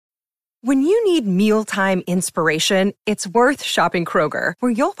When you need mealtime inspiration, it's worth shopping Kroger,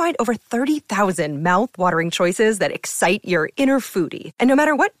 where you'll find over 30,000 mouth-watering choices that excite your inner foodie. And no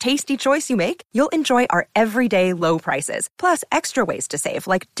matter what tasty choice you make, you'll enjoy our everyday low prices, plus extra ways to save,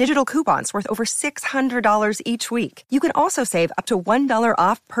 like digital coupons worth over $600 each week. You can also save up to $1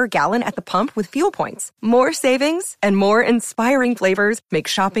 off per gallon at the pump with fuel points. More savings and more inspiring flavors make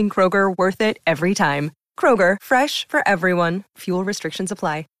shopping Kroger worth it every time. Kroger, fresh for everyone. Fuel restrictions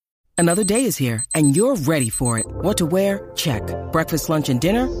apply. Another day is here, and you're ready for it. What to wear? Check. Breakfast, lunch, and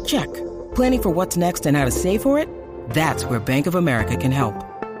dinner? Check. Planning for what's next and how to save for it? That's where Bank of America can help.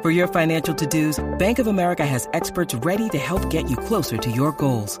 For your financial to-dos, Bank of America has experts ready to help get you closer to your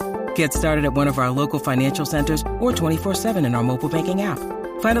goals. Get started at one of our local financial centers or 24/7 in our mobile banking app.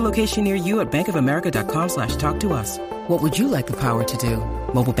 Find a location near you at bankofamerica.com/talktous. What would you like the power to do?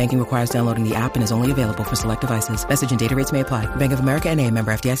 Mobile banking requires downloading the app and is only available for select devices. Message and data rates may apply. Bank of America N.A.,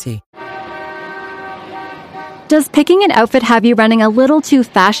 member FDIC. Does picking an outfit have you running a little too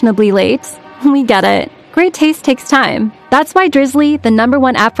fashionably late? We get it. Great taste takes time. That's why Drizzly, the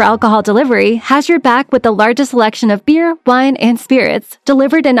 #1 app for alcohol delivery, has your back with the largest selection of beer, wine, and spirits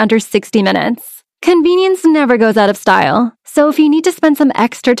delivered in under 60 minutes. Convenience never goes out of style. So if you need to spend some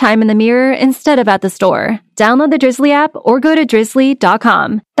extra time in the mirror instead of at the store, download the Drizzly app or go to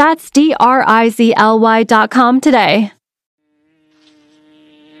drizzly.com. That's DRIZLY.com today.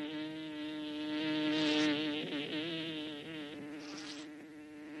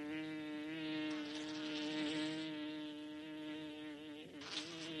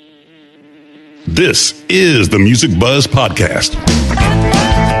 This is the Music Buzz Podcast.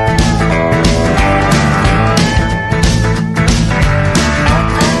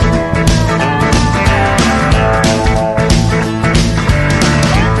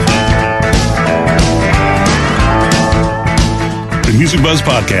 The Music Buzz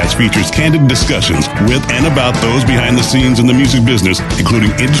Podcast features candid discussions with and about those behind the scenes in the music business,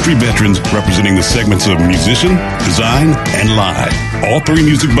 including industry veterans representing the segments of musician, design, and live. All three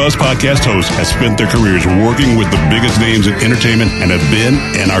Music Buzz Podcast hosts have spent their careers working with the biggest names in entertainment and have been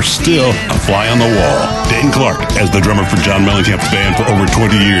and are still a fly on the wall. Dane Clark as the drummer for John Mellencamp's band for over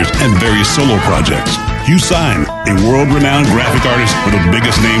 20 years and various solo projects. Hugh Syme, a world-renowned graphic artist for the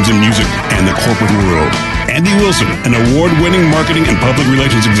biggest names in music and the corporate world. Andy Wilson, an award-winning marketing and public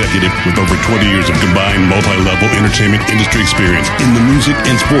relations executive with over 20 years of combined multi-level entertainment industry experience in the music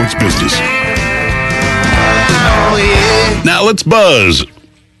and sports business. Now let's buzz.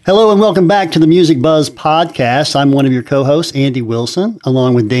 Hello and welcome back to the Music Buzz Podcast. I'm one of your co-hosts, Andy Wilson,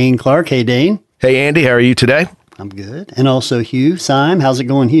 along with Dane Clark. Hey, Dane. Hey, Andy. How are you today? I'm good. And also Hugh Syme. How's it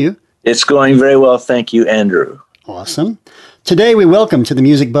going, Hugh? It's going very well. Thank you, Andrew. Awesome. Today we welcome to the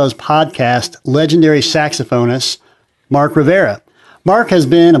Music Buzz Podcast legendary saxophonist Mark Rivera. Mark has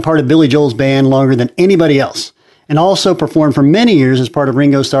been a part of Billy Joel's band longer than anybody else and also performed for many years as part of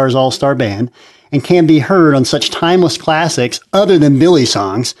Ringo Starr's All-Star Band and can be heard on such timeless classics other than Billy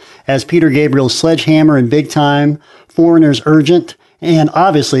songs as Peter Gabriel's Sledgehammer and Big Time, Foreigner's Urgent, and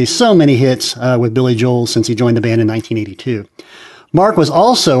obviously so many hits with Billy Joel since he joined the band in 1982. Mark was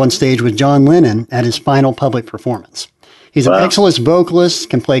also on stage with John Lennon at his final public performance. He's an excellent vocalist,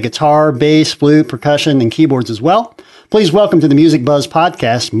 can play guitar, bass, flute, percussion, and keyboards as well. Please welcome to the Music Buzz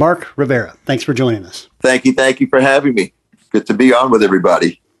Podcast, Mark Rivera. Thanks for joining us. Thank you. Thank you for having me. Good to be on with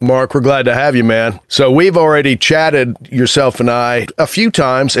everybody. Mark, we're glad to have you, man. So we've already chatted, yourself and I, a few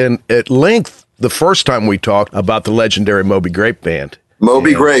times, and at length the first time we talked about the legendary Moby Grape Band.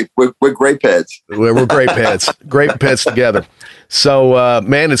 Moby Grape. We're grape heads. We're grape heads. Grape heads together. So,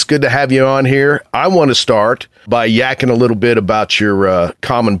 man, it's good to have you on here. I want to start by yakking a little bit about your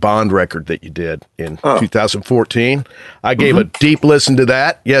Common Bond record that you did in 2014. I gave a deep listen to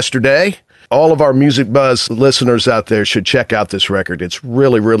that yesterday. All of our Music Buzz listeners out there should check out this record. It's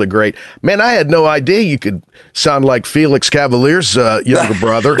really, really great. Man, I had no idea you could sound like Felix Cavalier's younger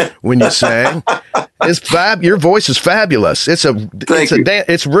brother when you sang. Your voice is fabulous. It's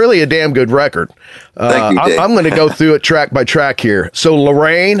really a damn good record. Thank you, Dave. I'm going to go through it track by track here. So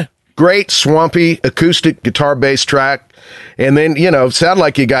Lorraine, great swampy acoustic guitar bass track. And then, sound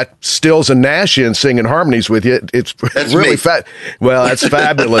like you got Stills and Nash in singing harmonies with you. It's really Well, that's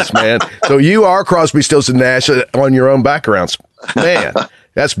fabulous, man. So you are Crosby, Stills and Nash on your own backgrounds. Man,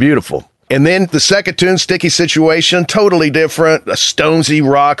 that's beautiful. And then the second tune, Sticky Situation, totally different. A Stonesy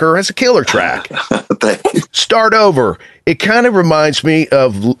rocker. It's a killer track. Thank you. Start Over. It kind of reminds me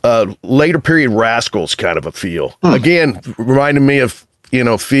of later period Rascals kind of a feel. Again, reminding me of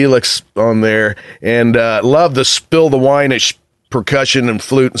Felix on there, and love the Spill the Wine-ish percussion and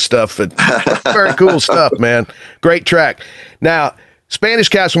flute and stuff. Very cool stuff, man. Great track. Now, Spanish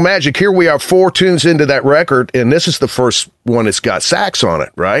Castle Magic, here we are 4 tunes into that record, and this is the first one that's got sax on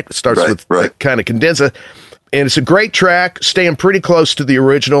it, right? It starts with kind of condenser, and it's a great track, staying pretty close to the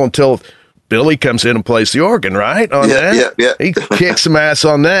original until Billy comes in and plays the organ, right? Yeah. He kicks some ass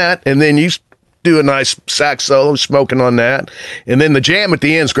on that, and then you do a nice sax solo, smoking on that, and then the jam at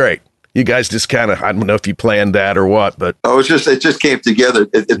the end's great. You guys just kind of, I don't know if you planned that or what, but... it just came together.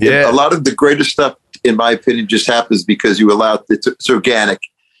 A lot of the greatest stuff, in my opinion, just happens because you allow it's organic.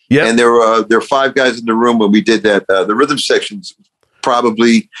 Yeah. And there were 5 guys in the room when we did that. The rhythm section's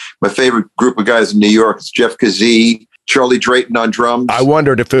probably my favorite group of guys in New York. It's Jeff Kazee, Charlie Drayton on drums. I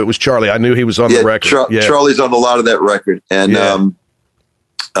wondered if it was Charlie. I knew he was on the record. Charlie's on a lot of that record. And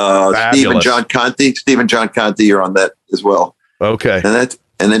Stephen John Conte are on that as well. Okay.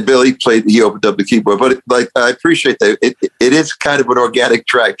 And then Billy he opened up the keyboard. But I appreciate that. It is kind of an organic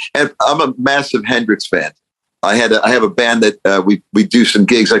track. And I'm a massive Hendrix fan. I have a band that we do some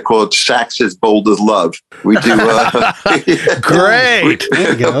gigs. I call it Sax as Bold as Love. We do great.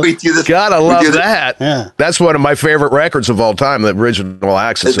 We do this. Gotta love that. Yeah. That's one of my favorite records of all time. The original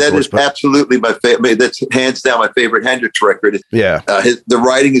Axis. That is absolutely my favorite. That's hands down my favorite Hendrix record. Yeah. The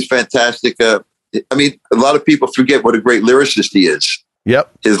writing is fantastic. A lot of people forget what a great lyricist he is.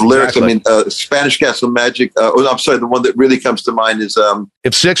 Yep. His lyrics, exactly. Spanish Castle Magic. I'm sorry, the one that really comes to mind is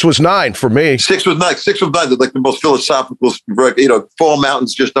If 6 was 9 for me. 6 was 9. 6 was 9. They're like the most philosophical, fall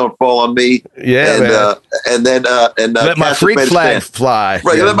mountains just don't fall on me. Yeah. And then let my freak flag fly.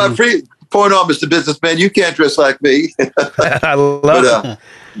 Right. Yeah. Let my freak point on, Mr. Businessman. You can't dress like me. I love it.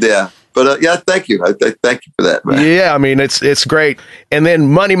 Yeah. But thank you. I thank you for that, man. Yeah, it's great. And then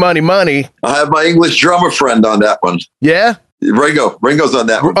Money, Money, Money. I have my English drummer friend on that one. Yeah? Ringo's on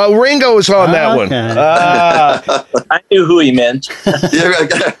that one. Oh, Ringo is on that one. I knew who he meant. Yeah,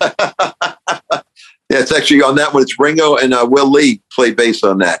 it's actually on that one. It's Ringo and Will Lee play bass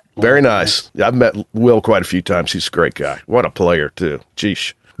on that. Very nice. I've met Will quite a few times. He's a great guy. What a player, too.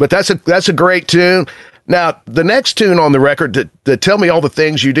 Jeesh. But that's a great tune. Now, the next tune on the record, to Tell Me All the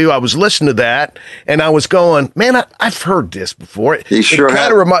Things You Do, I was listening to that, and I was going, man, I've heard this before. You sure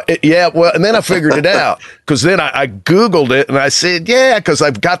have. And then I figured it out, because then I Googled it, and I said, because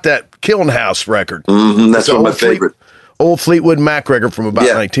I've got that Kiln House record. Mm-hmm, that's one of my favorite. Old Fleetwood Mac record from about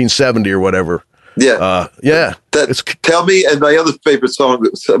 1970 or whatever. Yeah. Tell Me, and my other favorite song,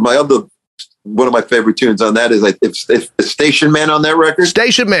 one of my favorite tunes on that is if Station Man on that record.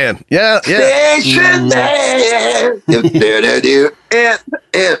 Station Man, yeah. Station Man.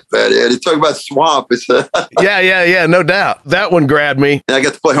 They talk about swamp. It's yeah, no doubt. That one grabbed me. And I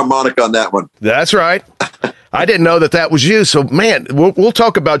got to play harmonica on that one. That's right. I didn't know that was you. So, man, we'll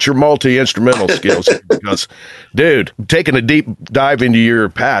talk about your multi-instrumental skills because, dude, taking a deep dive into your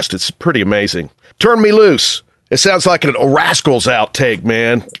past, it's pretty amazing. Turn Me Loose. It sounds like a Rascals outtake,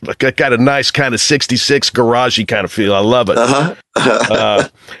 man. Like it got a nice kind of 66 garagey kind of feel. I love it.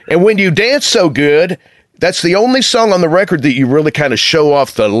 And When You Dance So Good, that's the only song on the record that you really kind of show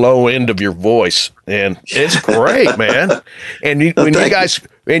off the low end of your voice. And it's great, man. And you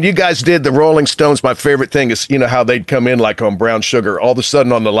guys did the Rolling Stones, my favorite thing is, how they'd come in like on Brown Sugar. All of a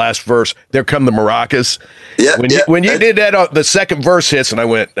sudden on the last verse, there come the maracas. Yeah. When you did that, the second verse hits, and I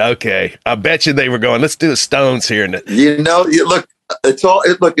went, okay, I bet you they were going, let's do the Stones here. Look,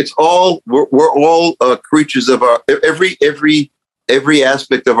 we're all creatures of our, every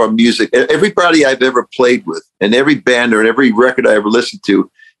aspect of our music. Everybody I've ever played with and every band or every record I ever listened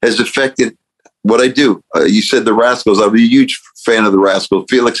to has affected what I do. You said the Rascals. I'm a huge fan of the Rascals.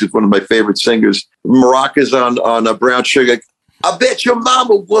 Felix is one of my favorite singers. Maracas on Brown Sugar. I bet your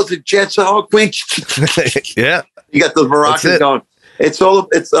mama was a jet song queen. Yeah. You got those maracas going. It's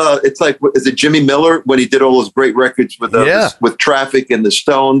like, is it Jimmy Miller when he did all those great records with Traffic and the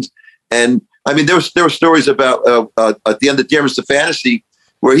Stones? And I mean, there were stories about at the end of Dear Mr. Fantasy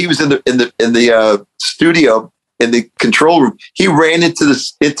where he was in the studio in the control room. He ran into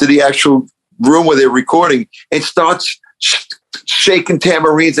the actual room where they're recording and starts shaking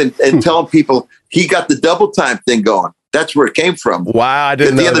tambourines and telling people he got the double time thing going. That's where it came from. Wow, I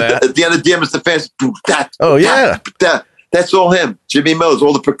didn't know that. At the end of Dear Mr. Fantasy, that's all him. Jimmy Miller's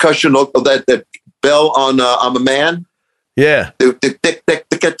all the percussion, all that bell on I'm a Man. Yeah.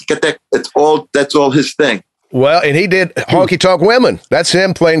 That's all his thing. Well, and he did Honky Tonk Women. That's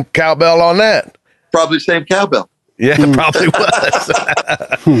him playing cowbell on that. Probably the same cowbell. Yeah, it probably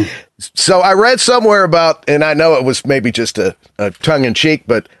was. So I read somewhere about, and I know it was maybe just a tongue-in-cheek,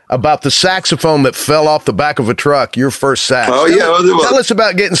 but about the saxophone that fell off the back of a truck, your first sax. Oh, yeah. Tell us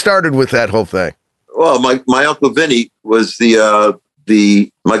about getting started with that whole thing. Well, my Uncle Vinny was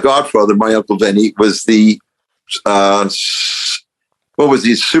my godfather, my Uncle Vinny, was the what was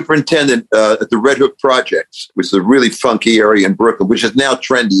he, superintendent at the Red Hook Projects, which is a really funky area in Brooklyn, which is now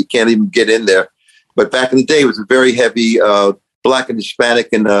trendy. You can't even get in there. But back in the day, it was a very heavy Black and Hispanic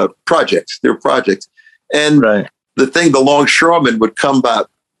and projects. There were projects. And the longshoremen would come by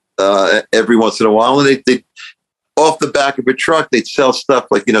every once in a while, and they off the back of a truck, they'd sell stuff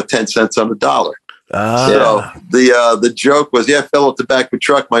like, 10 cents on the dollar. So the joke was, I fell off the back of a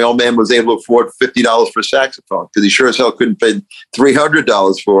truck. My old man was able to afford $50 for a saxophone because he sure as hell couldn't pay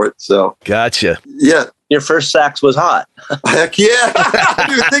 $300 for it. So gotcha. Yeah. Your first sax was hot. Heck yeah. I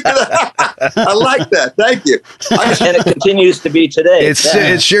didn't think of that. I like that. Thank you. And it continues to be today.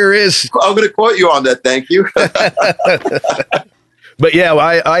 It sure is. I'm going to quote you on that. Thank you. But yeah,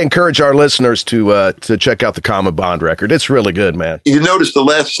 I encourage our listeners to check out the Common Bond record. It's really good, man. You notice the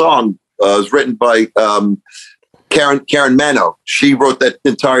last song was written by Karen Mano. She wrote that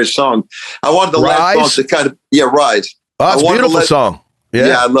entire song. I wanted the last song to kind of Rise. Oh, it's a beautiful song.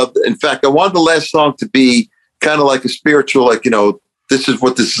 Yeah, I loved it. In fact, I wanted the last song to be kind of like a spiritual, like, this is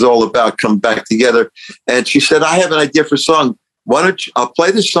what this is all about, come back together. And she said, I have an idea for a song. Why don't you, I'll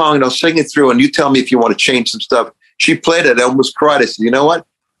play the song and I'll sing it through and you tell me if you want to change some stuff. She played it. I almost cried. I said, you know what?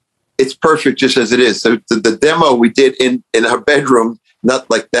 It's perfect just as it is. So the demo we did in her bedroom, not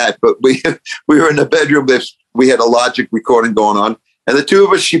like that, but we were in the bedroom. We had a Logic recording going on. And the two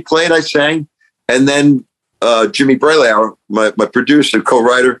of us, she played, I sang. And then Jimmy Braylower, my producer,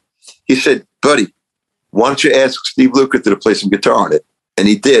 co-writer, he said, buddy, why don't you ask Steve Lukather to play some guitar on it? And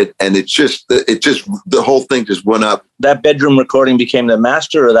he did. And it just, the whole thing just went up. That bedroom recording became the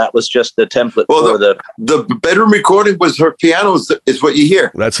master, or that was just the template for the bedroom recording was her piano is what you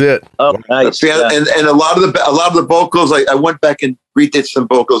hear. That's it. Oh, nice. Yeah. And a lot of the vocals, I went back and redid some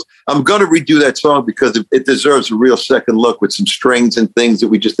vocals. I'm going to redo that song because it deserves a real second look with some strings and things that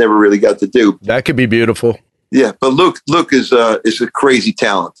we just never really got to do. That could be beautiful. Yeah. But Luke is a crazy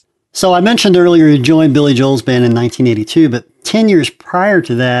talent. So I mentioned earlier you joined Billy Joel's band in 1982, but 10 years prior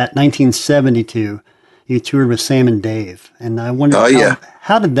to that, 1972, you toured with Sam and Dave. And I wonder,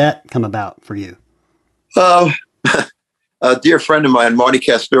 how did that come about for you? A dear friend of mine, Marty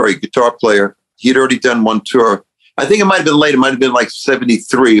Castori, guitar player, he'd already done one tour. I think it might have been late. It might have been like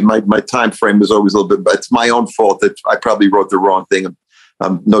 73. My time frame was always a little bit, but it's my own fault that I probably wrote the wrong thing.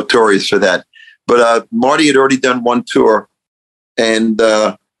 I'm notorious for that. But Marty had already done one tour, and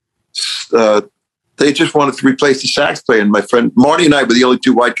they just wanted to replace the sax player. And my friend Marty and I were the only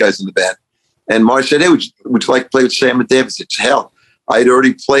two white guys in the band. And Marty said, hey, would you like to play with Sam and Dave? I said, hell, I'd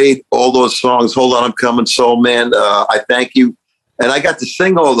already played all those songs. Hold On, I'm Coming, Soul Man, I Thank You. And I got to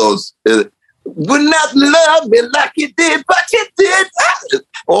sing all those. Would not love me like you did, but you did.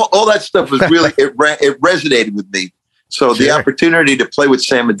 All that stuff was really, it resonated with me. So the opportunity to play with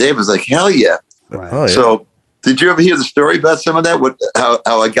Sam and Dave was like, hell yeah. Right. Oh, yeah. So did you ever hear the story about some of that?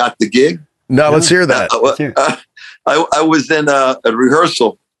 How I got the gig? No, let's hear that. I was in a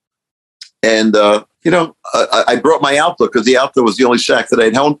rehearsal, and I brought my alto because the alto was the only sax that I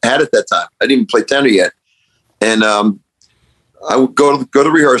had at that time. I didn't even play tenor yet, and I would go to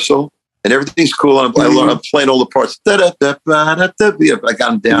rehearsal, and everything's cool. And I'm playing all the parts. I got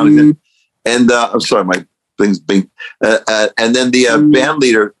them down again, and I'm sorry, my thing's being. And then the band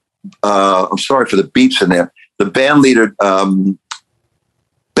leader. I'm sorry for the beeps in there. The band leader, Ben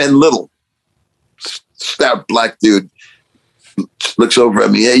Little, stout black dude, looks over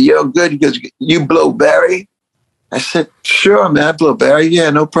at me. Hey, you're good. He goes, you blow Barry? I said, sure, man, I blow Barry. Yeah,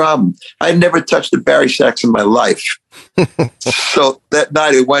 no problem. I never touched a Barry sax in my life. So that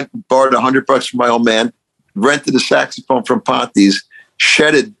night I went and borrowed $100 from my old man, rented a saxophone from Ponte's,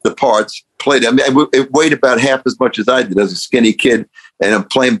 shredded the parts, played. I mean, it weighed about half as much as I did as a skinny kid, and I'm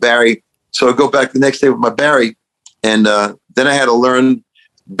playing Barry. So I go back the next day with my Barry, and then I had to learn.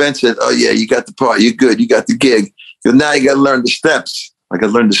 Ben said, oh, yeah, you got the part. You're good. You got the gig. So now you got to learn the steps. I got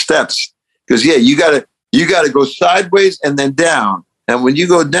to learn the steps. Because, yeah, you got to go sideways and then down. And when you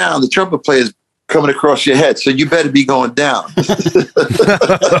go down, the trumpet player is coming across your head. So you better be going down.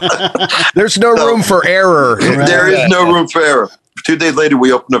 There's no room for error. There is no room for error. 2 days later,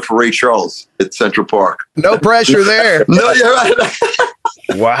 we opened up for Ray Charles at Central Park. No pressure there. No, you're right.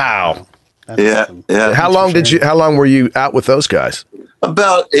 Wow. That's awesome. Yeah. How long were you out with those guys?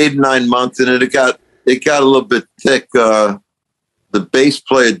 About 8 or 9 months, and it got a little bit thick. The bass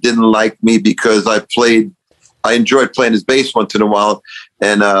player didn't like me because I enjoyed playing his bass once in a while,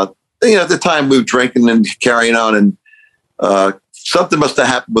 and at the time we were drinking and carrying on, and something must have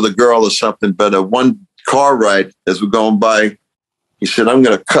happened with a girl or something. But one car ride as we're going by, he said, "I'm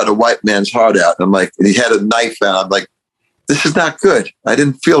going to cut a white man's heart out." And I'm like, and he had a knife out. I'm like, this is not good. I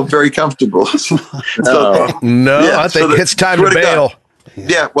didn't feel very comfortable. I think it's time to bail.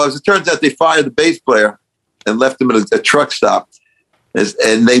 Yeah. Well, as it turns out, they fired the bass player and left him at a truck stop.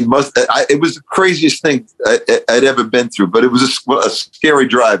 And they must. It was the craziest thing I'd ever been through. But it was a scary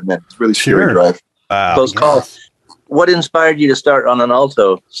drive, man. It's a really scary drive. Wow. Close call. What inspired you to start on an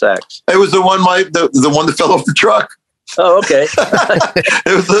alto sax? It was the one that fell off the truck. Oh, okay.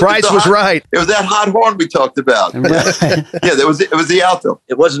 Price was right. It was that hot horn we talked about. Yeah, it was the alto.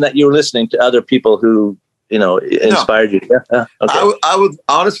 It wasn't that you were listening to other people who, inspired you. Yeah. Okay. I would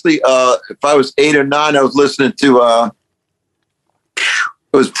honestly, if I was 8 or 9, I was listening to.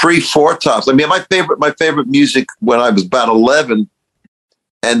 It was pre-Four Tops. I mean, my favorite music when I was about 11,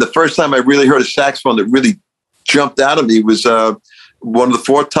 and the first time I really heard a saxophone that really jumped out of me was one of the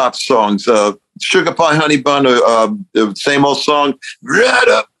Four Tops songs, "Sugar Pie Honey Bun," the same old song.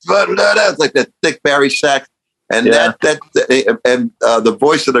 It's like that thick Barry sax, and the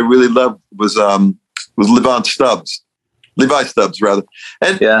voice that I really loved was Levi Stubbs, rather.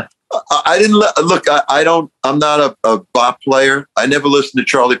 And yeah. I didn't look. I'm not a bop player. I never listened to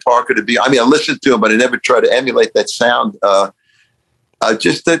Charlie Parker I listened to him, but I never tried to emulate that sound.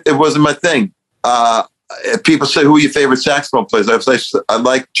 It wasn't my thing. People say, "Who are your favorite saxophone players?" I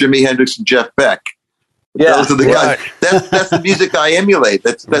like Jimi Hendrix and Jeff Beck. Yeah, those are the guys. That's the music I emulate.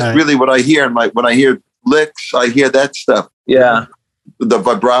 That's really what I hear. And when I hear licks, I hear that stuff. Yeah. The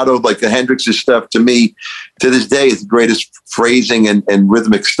vibrato, like the Hendrix's stuff, to me, to this day, is the greatest phrasing and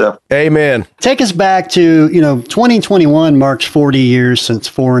rhythmic stuff. Amen. Take us back to, 2021 marks 40 years since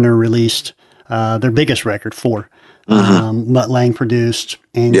Foreigner released their biggest record, 4. Mutt Lange produced.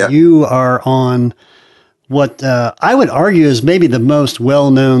 And you are on what I would argue is maybe the most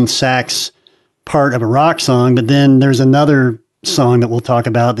well-known sax part of a rock song. But then there's another song that we'll talk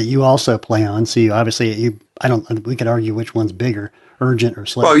about that you also play on. So we could argue which one's bigger. Urgent or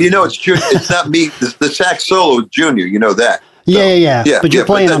Slave. Well, it's not me. The sax solo is Junior. You know that. So, yeah. But you're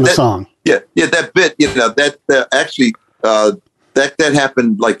playing on the song. Yeah. That bit. That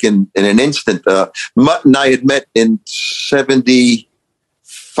happened like in an instant. Mutt and I had met in '75,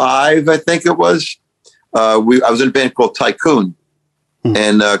 I think it was. I was in a band called Tycoon,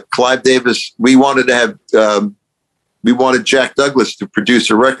 and Clive Davis. We wanted Jack Douglas to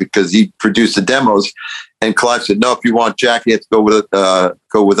produce a record because he produced the demos. And Clive said, "No, if you want Jack, you have to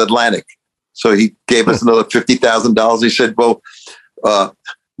go with Atlantic." So he gave us another $50,000. He said, "Well, I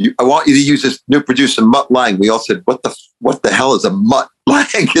want you to use this new producer, Mutt Lange." We all said, "What the hell is a Mutt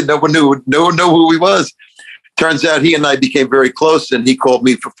Lange?" And no one knew who he was. Turns out he and I became very close, and he called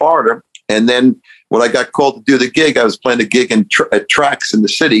me for Foreigner. And then when I got called to do the gig, I was playing a gig at Trax in the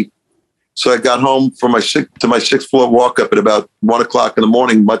city. So I got home from my sixth floor walk up at about 1:00 in the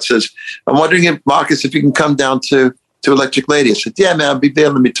morning. Mutt says, "I'm wondering, Marcus, if you can come down to Electric Lady." I said, "Yeah, man, I'll be there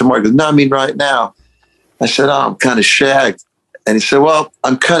with me tomorrow." He goes, "No, I mean right now." I said, "Oh, I'm kind of shagged." And he said, "Well,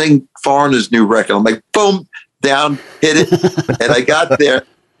 I'm cutting Foreigner's new record." I'm like, boom, down, hit it. And I got there,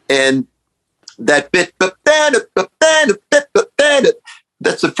 and that bit,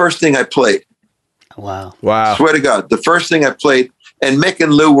 that's the first thing I played. Wow. Swear to God, the first thing I played. And Mick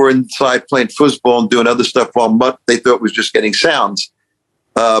and Lou were inside playing foosball and doing other stuff while Mutt, they thought, was just getting sounds.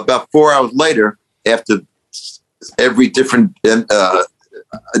 About 4 hours later, after every different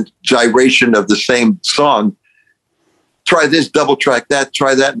gyration of the same song, try this, double track that,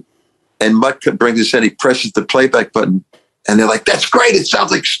 try that. And Mutt brings us in, he presses the playback button, and they're like, "That's great. It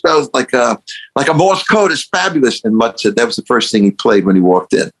sounds like a Morse code. It's fabulous." And Mutt said that was the first thing he played when he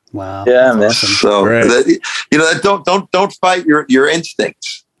walked in. Wow. Yeah, man. Awesome. So, don't fight your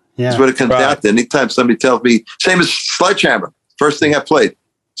instincts. Yeah. That's what it comes down to. Anytime somebody tells me, same as Sledgehammer, first thing I played,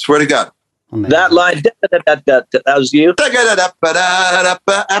 swear to God. That line, that was you?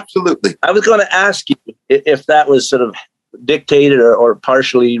 Absolutely. I was going to ask you if that was sort of dictated or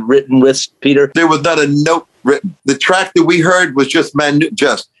partially written with Peter. There was not a note written. The track that we heard was just Manu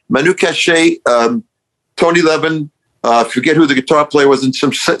Katché, Tony Levin, forget who the guitar player was, and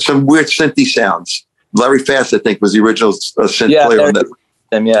some weird synthy sounds. Larry Fast, I think, was the original synth player on that.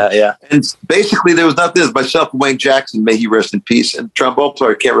 Yeah. And basically, there was nothing. It was myself, Wayne Jackson, may he rest in peace, and trombone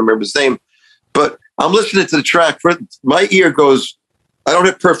player, I can't remember his name. But I'm listening to the track. My ear goes, I don't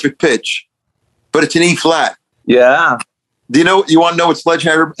have perfect pitch, but it's an E flat. Yeah. You want to know what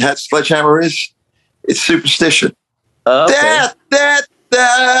Sledgehammer is? It's Superstition. Okay. It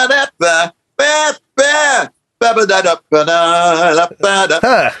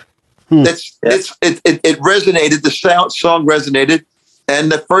resonated. The song resonated,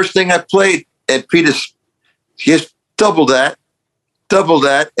 and the first thing I played, and Peter, just double that,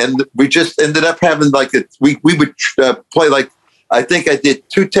 and we just ended up having we would play like, I think I did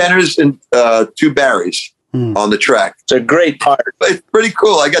 2 tenors and 2 barries, on the track. It's a great part. It's pretty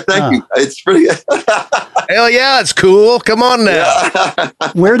cool. Thank you. It's pretty. Hell yeah, it's cool. Come on now. Yeah.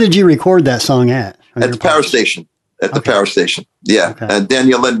 Where did you record that song at? At the power station. At the power station. Yeah. Okay. And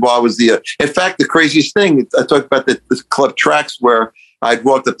Daniel Lenoir was in fact, the craziest thing, I talked about this club Tracks where I'd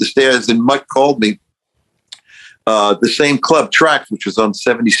walked up the stairs and Mike called me. The same club Tracks, which was on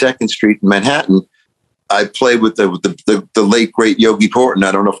 72nd Street in Manhattan. I played with the late, great Yogi Porton.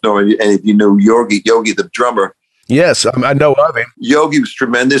 I don't know if any of you know Yogi, the drummer. Yes, I know of him. Yogi was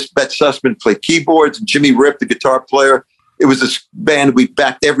tremendous. Bet Sussman played keyboards, and Jimmy Rip, the guitar player. It was this band we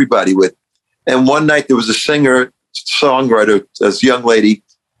backed everybody with. And one night there was a singer-songwriter, this young lady,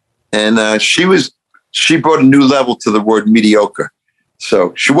 and she brought a new level to the word mediocre.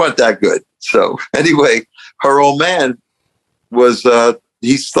 So she wasn't that good. So anyway, her old man was,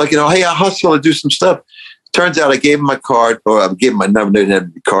 he's like, hey, I hustle and do some stuff. Turns out I gave him my card, or I gave him my number. They didn't have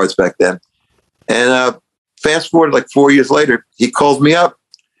any cards back then. And fast forward like 4 years later, he calls me up.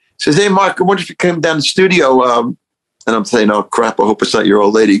 Says, hey, Mark, I wonder if you came down to the studio. And I'm saying, oh, crap, I hope it's not your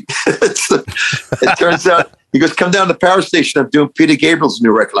old lady. It turns out, he goes, come down to the power station. I'm doing Peter Gabriel's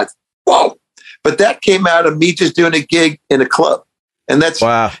new record. Like, whoa. But that came out of me just doing a gig in a club. And that's,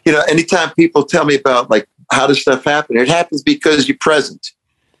 wow. Anytime people tell me about like, how does stuff happen? It happens because you're present.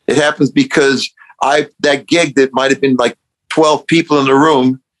 It happens because that gig that might have been like 12 people in the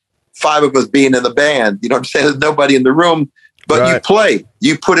room, 5 of us being in the band, you know what I'm saying? There's nobody in the room, but right. You play,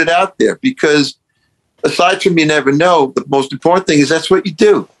 you put it out there, because aside from you never know, the most important thing is that's what you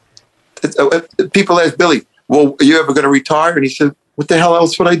do. People ask Billy, well, are you ever going to retire? And he said, what the hell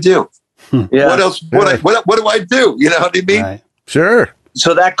else would I do? Yeah. What else? What do I do? You know what I mean? Right. Sure.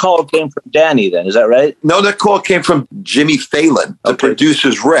 So that call came from Danny then, is that right? No, that call came from Jimmy Phelan, the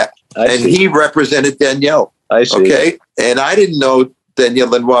producer's rep. And he represented Danielle. I see. Okay. And I didn't know Daniel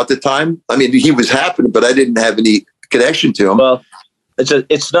Lenoir at the time. I mean, he was happening, but I didn't have any connection to him. Well,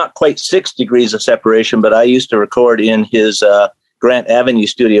 it's not quite 6 degrees of separation, but I used to record in his Grant Avenue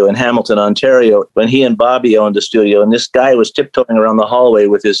studio in Hamilton, Ontario, when he and Bobby owned a studio. And this guy was tiptoeing around the hallway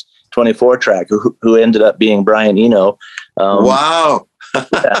with his 24 track, who ended up being Brian Eno. Wow.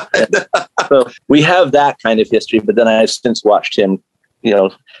 So we have that kind of history, but then I've since watched him,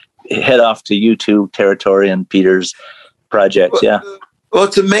 head off to U2 territory and Peter's projects. Yeah. Well,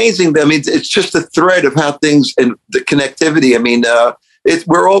 it's amazing. I mean, it's just a thread of how things and the connectivity. I mean,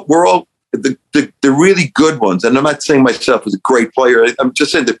 we're all the really good ones. And I'm not saying myself as a great player. I'm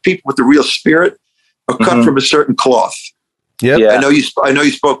just saying the people with the real spirit are cut from a certain cloth. Yep. Yeah. I know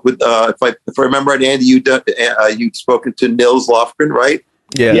you spoke with, if I remember right, Andy, you'd spoken to Nils Lofgren, right?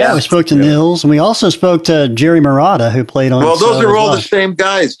 Yeah, we spoke to Nils, and we also spoke to Jerry Murata, who played on. Well, those are all the same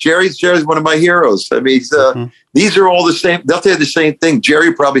guys. Jerry's one of my heroes. I mean, these are all the same. They'll tell you the same thing. Jerry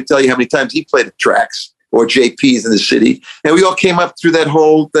will probably tell you how many times he played at Tracks or JP's in the city, and we all came up through that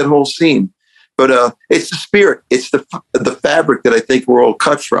whole scene. But it's the spirit, it's the fabric that I think we're all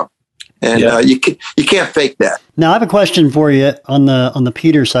cut from, and you can't fake that. Now, I have a question for you on the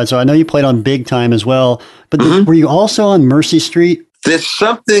Peter side. So I know you played on Big Time as well, but were you also on Mercy Street? There's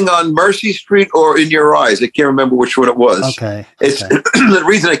something on Mercy Street or In Your Eyes. I can't remember which one it was. Okay. It's the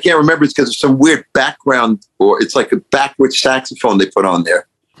reason I can't remember is because of some weird background, or it's like a backward saxophone they put on there.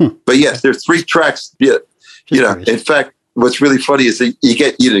 But yes, there's 3 tracks. Yeah, in fact, what's really funny is that you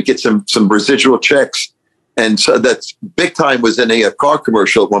get some residual checks, and so that's Big Time was in a car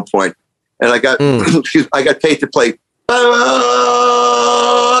commercial at one point, and I got I got paid to play.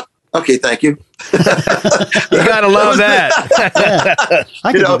 Okay, thank you. You gotta love that.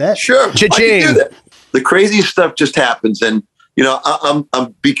 I can do that. Sure, Cha-ching. I can do that. The craziest stuff just happens, and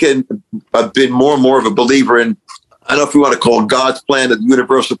I've been more and more of a believer in. I don't know if we want to call it God's plan or the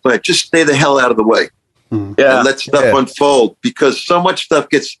universal plan. Just stay the hell out of the way, and let stuff unfold, because so much stuff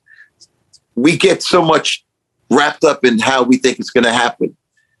we get so much wrapped up in how we think it's going to happen.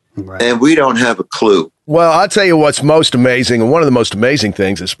 Right. And we don't have a clue. Well, I'll tell you what's most amazing, and one of the most amazing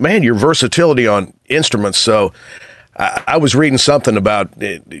things is, man, your versatility on instruments. So I was reading something about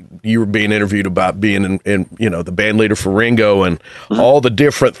you were being interviewed about being in the band leader for Ringo and all the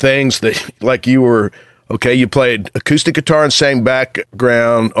different things that, like, you were, you played acoustic guitar and sang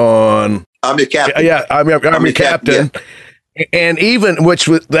background on I'm Your Captain. Yeah, I'm your captain. Yeah. And even,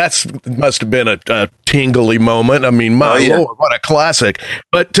 that must have been a tingly moment. I mean, my Lord, what a classic.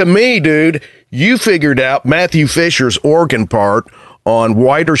 But to me, dude, you figured out Matthew Fisher's organ part on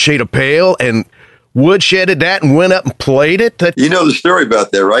Whiter Shade of Pale and woodshedded that and went up and played it. You know the story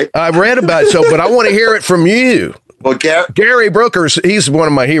about that, right? I've read about it, but I want to hear it from you. Well, Gary Brooker, he's one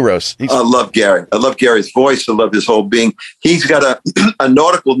of my heroes. I love Gary. I love Gary's voice. I love his whole being. He's got a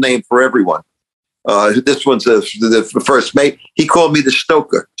nautical name for everyone. This one's the first mate. He called me the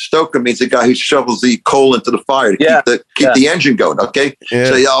stoker. Stoker means the guy who shovels the coal into the fire to keep the engine going. Okay,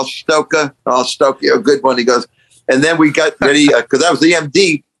 so I'll stoker, you're a good one. He goes, and then we got ready because I was the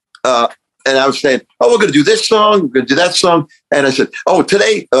MD, and I was saying, we're going to do this song, we're going to do that song, and I said,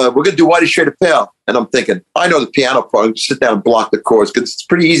 today we're going to do Whitest Shade of Pale, and I'm thinking, I know the piano part. Sit down and block the chords because it's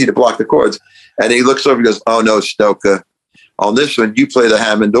pretty easy to block the chords. And he looks over and goes, "Oh no, Stoker, on this one you play the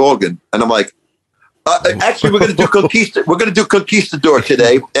Hammond organ," and I'm like. Actually, we're going to do Conquista. We're going to do Conquistador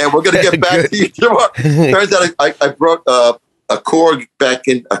today, and we're going to get back to you tomorrow. Turns out I brought a Korg back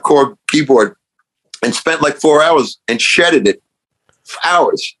in a Korg keyboard and spent like 4 hours and shedded it for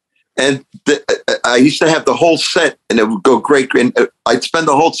hours. And I used to have the whole set, and it would go great. And I'd spend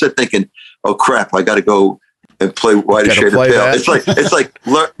the whole set thinking, "Oh crap, I got to go and play Whitest Shade of Pale." It's like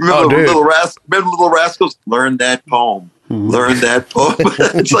remember Little Rascals? Learn that poem. Learn that poem.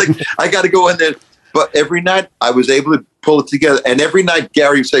 It's like I got to go in there. But every night I was able to pull it together. And every night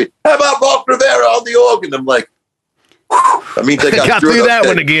Gary would say, "How about Mark Rivera on the organ?" I'm like, I mean, they got through that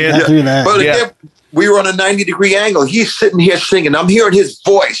one again. Yeah. But again, we were on a 90-degree angle. He's sitting here singing. I'm hearing his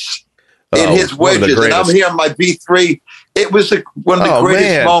voice in his wedges. And I'm hearing my B3. It was one of the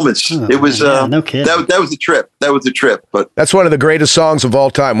greatest moments. It was no kidding. That was the trip. That was the trip. But that's one of the greatest songs of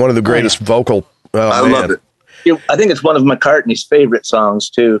all time. One of the greatest vocal. I love it. I think it's one of McCartney's favorite songs,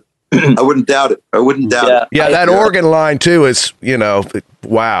 too. I wouldn't doubt it. Yeah, that organ line too is,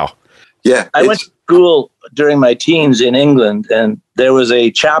 wow. Yeah. I went to school during my teens in England, and there was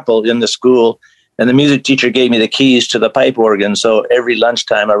a chapel in the school, and the music teacher gave me the keys to the pipe organ. So every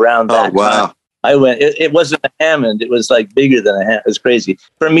lunchtime around that time, I went. It wasn't a Hammond. It was like bigger than a Hammond. It was crazy.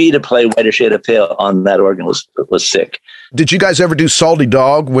 For me to play Whitest Shade of Pale on that organ was sick. Did you guys ever do Salty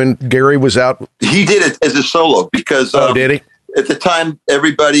Dog when Gary was out? He did it as a solo because. Did he? At the time,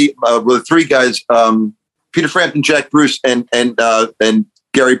 everybody, the three guys, Peter Frampton, Jack Bruce, and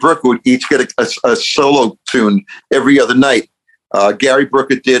Gary Brooker would each get a solo tune every other night. Gary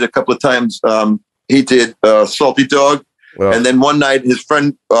Brooker did a couple of times. He did Salty Dog. Well, and then one night his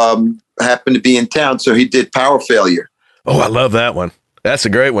friend happened to be in town, so he did Power Failure. Oh, I love that one. That's a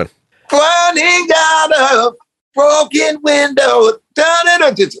great one. Running out of broken window.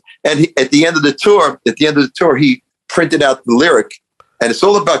 And at the end of the tour, he printed out the lyric, and it's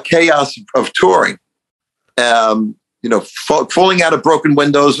all about chaos of touring. Falling out of broken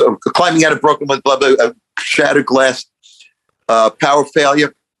windows, climbing out of broken windows, blah, blah, blah, shattered glass, power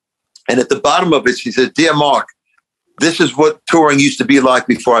failure. And at the bottom of it, he said, "Dear Mark, this is what touring used to be like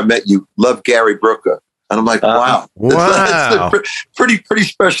before I met you. Love, Gary Brooker." And I'm like, wow. That's a pretty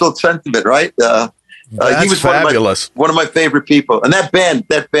special sentiment, right? He was fabulous. One of my favorite people. And that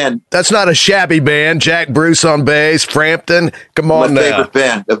band. That's not a shabby band. Jack Bruce on bass, Frampton. Come on now.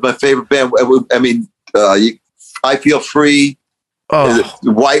 My favorite band. I mean, I Feel Free,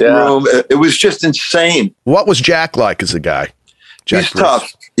 White Room. It was just insane. What was Jack like as a guy? He was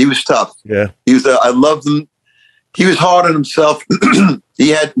tough. Yeah. He was. I loved him. He was hard on himself. he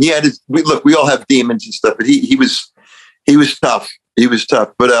had his, we all have demons and stuff, but he was tough. He was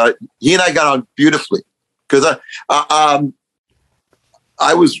tough, but he and I got on beautifully because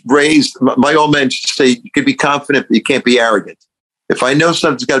I was raised. My old man used to say, "You can be confident, but you can't be arrogant." If I know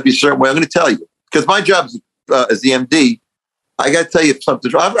something's got to be a certain way, I'm going to tell you. Because my job as the MD, I got to tell you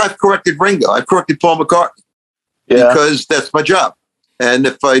something. I've corrected Ringo. I've corrected Paul McCartney because that's my job. And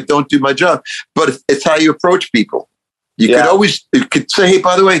if I don't do my job, but it's how you approach people. You could say, "Hey,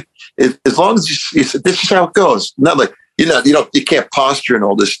 by the way, as long as you said, this is how it goes." Not like. You can't posture and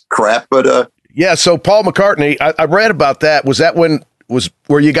all this crap, but So Paul McCartney, I read about that. Was that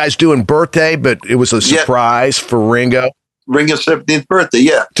were you guys doing Birthday, but it was a surprise for Ringo? Ringo's 17th birthday,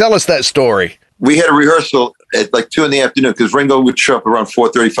 yeah. Tell us that story. We had a rehearsal at like 2 PM because Ringo would show up around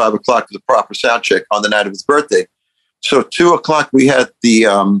 4:30, 5 o'clock for the proper sound check on the night of his birthday. So 2 o'clock, we had the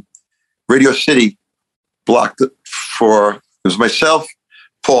Radio City blocked for, it was myself,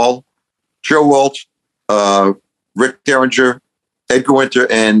 Paul, Joe Walsh, Rick Derringer, Edgar Winter,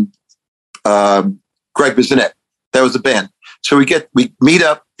 and Greg Bissonette. That was the band. So we meet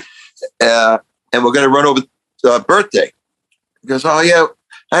up, and we're going to run over Birthday. He goes, "Oh yeah,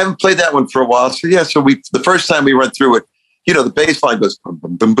 I haven't played that one for a while." So yeah, so the first time we went through it, the bass line goes bum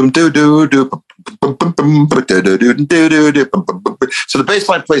bum bum bum do do do bum bum bum bum do do do do do bum bum bum. So the bass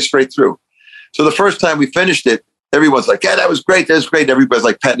line plays straight through. So the first time we finished it, everyone's like, "Yeah, that was great. That was great." Everybody's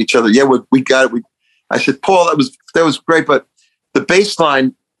like patting each other. "Yeah, we got it." I said, "Paul, that was great, but the bass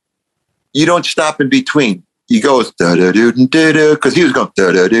line, you don't stop in between. You go da da do da da," because he was going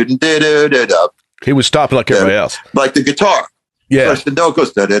da da do da da da da. He was stopping like everybody else, like the guitar. Yeah. So I said, no, it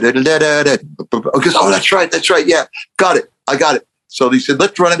goes da-da-da-da-da-da. It goes, oh, that's right. Yeah, got it. I got it. So he said,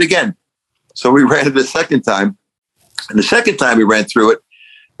 let's run it again. So we ran it a second time. And the second time we ran through it,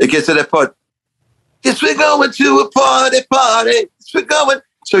 it gets to that part. Yes, we're going to a party. Yes, we're going.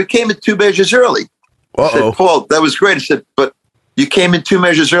 So he came in 2 measures early. I said, Paul, that was great. I said, but you came in 2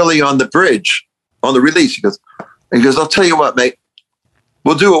 measures early on the bridge, on the release. He goes, I'll tell you what, mate.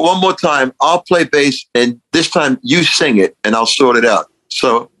 We'll do it one more time. I'll play bass, and this time you sing it, and I'll sort it out.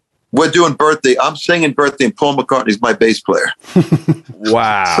 So we're doing Birthday. I'm singing Birthday, and Paul McCartney's my bass player.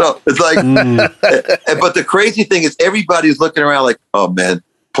 Wow. So it's like, but the crazy thing is everybody's looking around like, oh, man,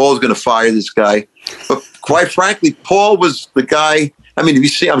 Paul's going to fire this guy. But quite frankly, Paul was the guy. I mean, if you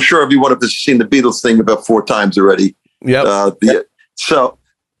see, I'm sure every one of us has seen the Beatles thing about 4 times already. Yep. So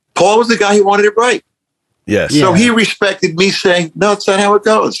Paul was the guy who wanted it right. Yes. So he respected me saying, no, it's not how it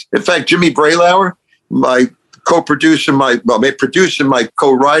goes. In fact, Jimmy Braylauer, my co-producer, my producer, my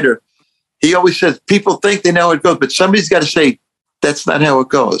co-writer, he always says, people think they know how it goes, but somebody's got to say, that's not how it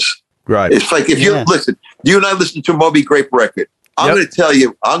goes. Right. It's like, if you listen, you and I listen to a Moby Grape record. I'm going to tell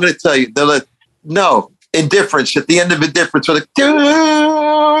you, they're like, no, Indifference, at the end of Indifference, they're like,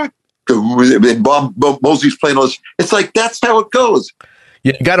 Bob Mosley's playing all this. It's like, that's how it goes.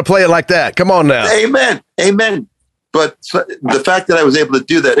 You got to play it like that. Come on now. Amen. But the fact that I was able to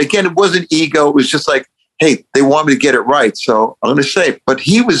do that, again, it wasn't ego. It was just like, hey, they want me to get it right. So I'm going to say it. But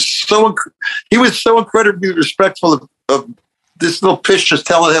he was so incredibly respectful of this little pitch just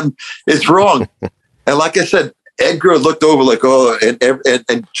telling him it's wrong. And like I said, Edgar looked over like, oh,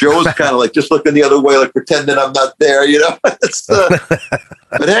 and Joe's kind of like just looking the other way, like pretending I'm not there, you know? But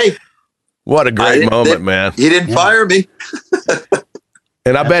hey. What a great moment, man. He didn't fire me.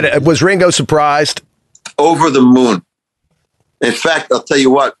 And I bet was Ringo surprised? Over the moon. In fact, I'll tell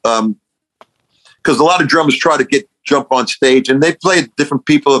you what, because a lot of drummers try to jump on stage, and they played, different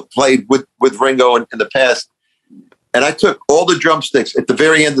people have played with Ringo in the past. And I took all the drumsticks at the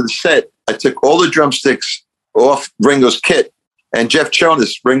very end of the set. I took all the drumsticks off Ringo's kit, and Jeff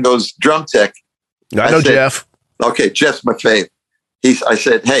Jonas, Ringo's drum tech. I know said, Jeff. Okay, Jeff's my fave. I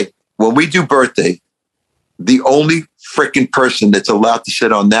said, hey, when we do Birthday, the only freaking person that's allowed to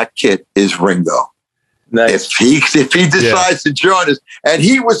sit on that kit is Ringo. Nice. If he decides to join us, and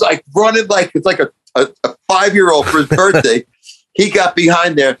he was like running like it's like a 5-year-old for his birthday, he got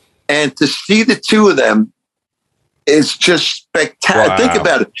behind there, and to see the two of them is just spectacular. Wow. Think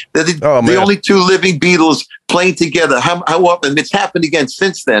about it. They're the only 2 living Beatles playing together. How often? It's happened again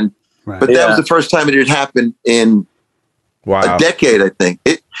since then, but that was the first time it had happened in a decade, I think.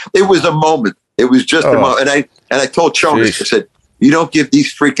 It was a moment. It was just a moment. And I told Jonas, I said, you don't give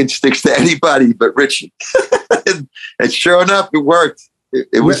these freaking sticks to anybody but Richie. and sure enough, it worked.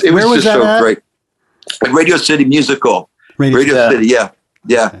 It was just so great. At Radio City Music Hall. Radio City,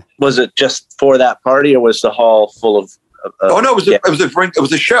 yeah. Was it just for that party, or was the hall full of? No, it was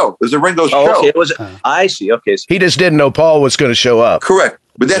a show. It was a Ringo show. Okay. I see. Okay, he just didn't know Paul was going to show up. Correct,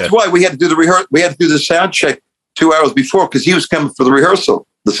 but that's why we had to do the rehearsal. We had to do the sound check 2 hours before, because he was coming for the rehearsal,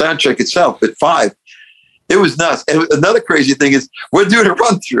 the sound check itself at 5. It was nuts. And another crazy thing is we're doing a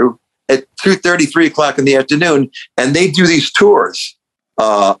run through at 2:30, 3 o'clock in the afternoon, and they do these tours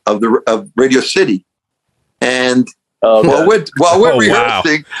of Radio City. And while we're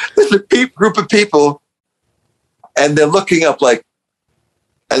rehearsing, there's a group of people, and they're looking up like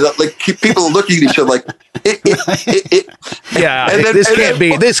people are looking at each other like,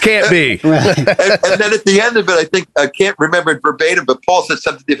 this can't be. Right. and then at the end of it, I think, I can't remember it verbatim, but Paul said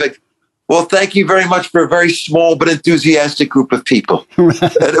something to the effect, well, thank you very much for a very small but enthusiastic group of people. Right.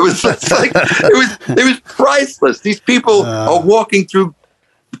 And it was priceless. These people are walking through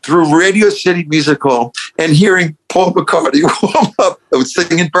Radio City Music Hall and hearing Paul McCartney warm up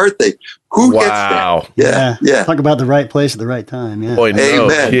singing Birthday. Who gets that? Yeah. Talk about the right place at the right time. Yeah. Boy, no,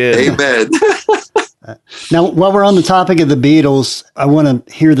 Amen. Now, while we're on the topic of the Beatles, I want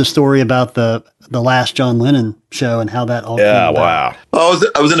to hear the story about the last John Lennon show and how that all came about. Wow.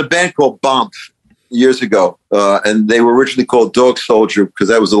 I was in a band called Bomp years ago, and they were originally called Dog Soldier because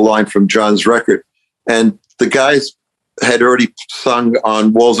that was a line from John's record. And the guys had already sung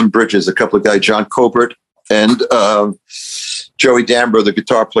on Walls and Bridges, a couple of guys, John Cobert and Joey Damber, the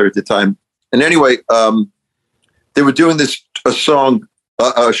guitar player at the time. And anyway, they were doing a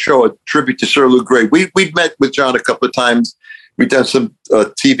show, a tribute to Sir Lou Grey. We'd met with John a couple of times. We'd done some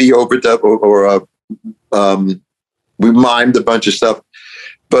TV overdub or we mimed a bunch of stuff.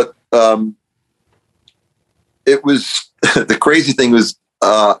 But it was, the crazy thing was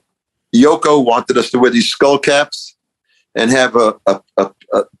Yoko wanted us to wear these skull caps and have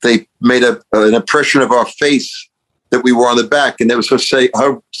they made an impression of our face that we were on the back, and they were supposed to say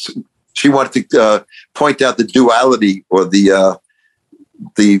she wanted to point out the duality or the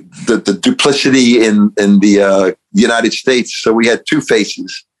duplicity in the United States. So we had two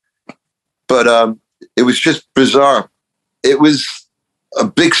faces, but it was just bizarre. It was a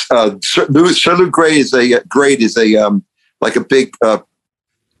big. Sir Lou Grade is a like a big.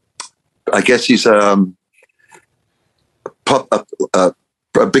 I guess he's a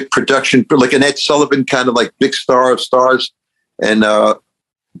big production, like an Ed Sullivan kind of like big star of stars, and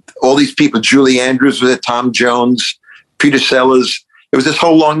all these people. Julie Andrews was there, Tom Jones, Peter Sellers. It was this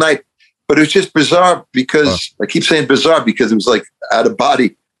whole long night, but it was just bizarre because I keep saying bizarre because it was like out of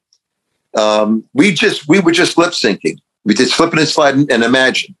body. We were just lip syncing. We did Slipping and Sliding and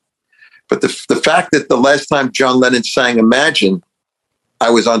Imagine. But the fact that the last time John Lennon sang Imagine, I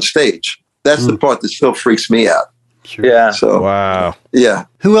was on stage. That's the part that still freaks me out. Sure. Yeah. So wow. Yeah.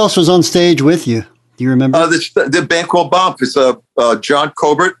 Who else was on stage with you? Do you remember? The band called Bomb. It's John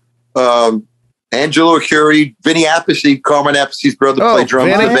Colbert, Angelo Curie, Vinny Appice, Carmen Appice's brother, played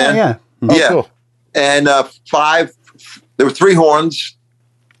drums in the band. Yeah. Yeah. Cool. And there were 3 horns.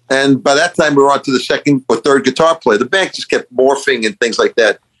 And by that time, we were on to the second or third guitar player. The band just kept morphing and things like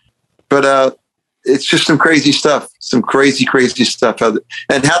that. But it's just some crazy stuff, some crazy stuff.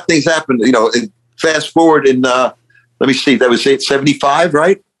 And how things happen, fast forward in, let me see, that was 75,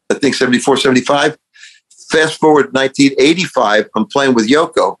 right? I think 74, 75. Fast forward 1985, I'm playing with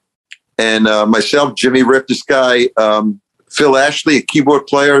Yoko. And myself, Jimmy Rip, this guy, Phil Ashley, a keyboard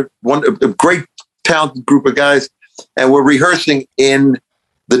player, a great talented group of guys. And we're rehearsing in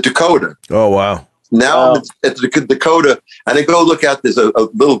the Dakota. Oh, wow. Now I'm at the Dakota, and I go look out, there's a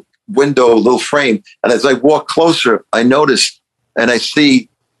little window, a little frame. And as I walk closer, I notice and I see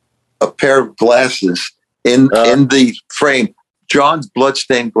a pair of glasses in the frame. John's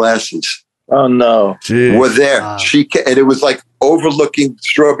bloodstained glasses. Oh, no. Jeez. Were there. Wow. And it was like overlooking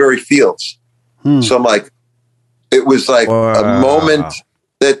strawberry fields. So I'm like, it was like a moment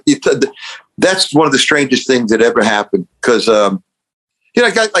that's one of the strangest things that ever happened. Because,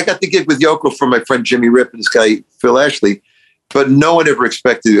 I got the gig with Yoko from my friend Jimmy Rip and this guy, Phil Ashley, but no one ever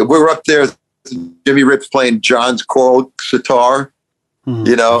expected it. We were up there, Jimmy Rip's playing John's choral sitar, and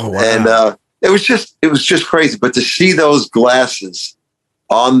it was just crazy. But to see those glasses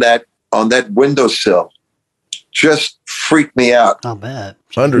on that windowsill just freaked me out. Not bad.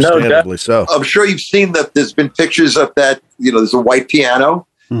 Understandably so. I'm sure you've seen that. There's been pictures of that. There's a white piano,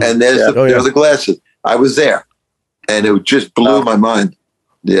 and there's the glasses. I was there, and it just blew my mind.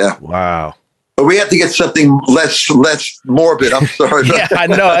 Yeah. Wow. But we have to get something less morbid. I'm sorry. Yeah, I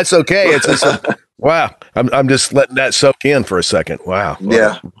know. That's okay. It's just wow. I'm just letting that soak in for a second. Wow.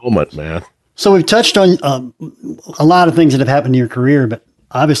 Yeah. Moment, man. So we've touched on a lot of things that have happened in your career, but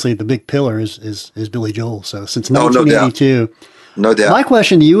obviously the big pillar is Billy Joel. So since 1982, no doubt. My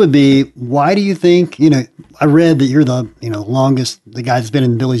question to you would be, why do you think, I read that you're the guy that's been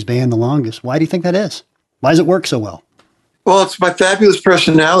in Billy's band the longest. Why do you think that is? Why does it work so well? Well, it's my fabulous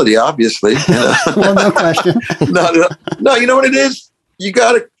personality, obviously. Well, no question. No, you know what it is? You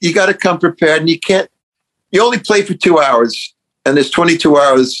gotta come prepared, and you only play for 2 hours, and there's 22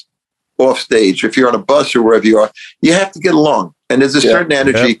 hours off stage. If you're on a bus or wherever you are, you have to get along. And there's a certain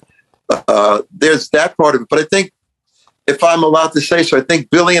energy. There's that part of it. But I think, if I'm allowed to say so, I think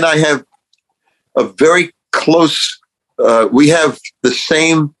Billy and I have a very close, we have the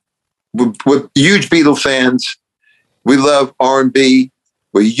same, we're huge Beatle fans. We love R&B.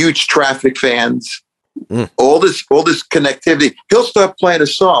 We're huge Traffic fans. All this connectivity. He'll start playing a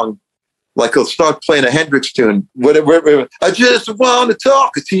song, like he'll start playing a Hendrix tune. Whatever. I just want to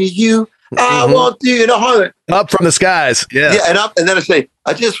talk to you. I want you to heart. Up from the skies. Yeah. Yeah, and then I say,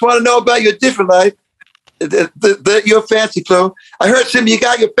 I just want to know about your different life. Your fancy flow. I heard some of you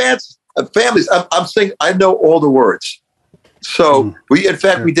got your families. I'm saying I know all the words. So we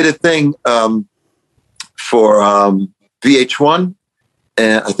did a thing for VH1,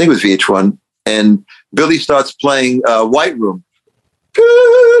 and I think it was VH1, and Billy starts playing White Room.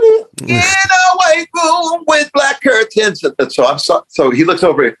 In a white room with black curtains. So he looks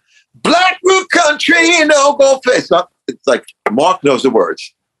over here. Black room country, no go face. It's like Mark knows the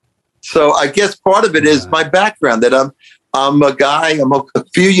words. So I guess part of it is my background, that I'm a guy, I'm a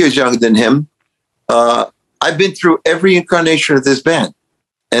few years younger than him. I've been through every incarnation of this band,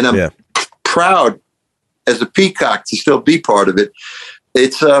 and I'm proud as a peacock to still be part of it.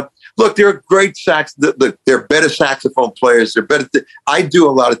 It's look, they're great they're better saxophone players. They're better. I do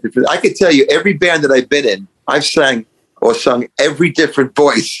a lot of different. I can tell you every band that I've been in, I've sang or sung every different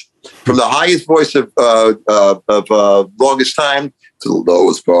voice, from the highest voice of Longest Time to the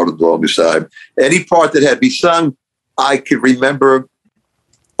lowest part of Longest Time. Any part that had me sung, I could remember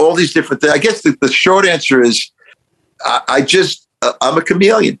all these different things. I guess the short answer is I'm a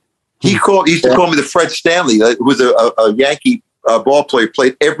chameleon. He used to call me the Fred Stanley, who was a Yankee ball player,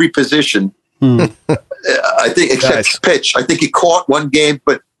 played every position. I think except pitch. I think he caught one game,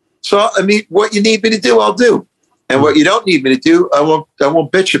 but so I mean, what you need me to do, I'll do, and what you don't need me to do, I won't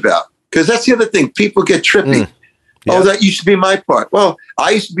bitch about. Because that's the other thing. People get trippy. Yeah. Oh, that used to be my part. Well,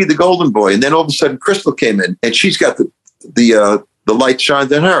 I used to be the golden boy, and then all of a sudden, Crystal came in, and she's got the light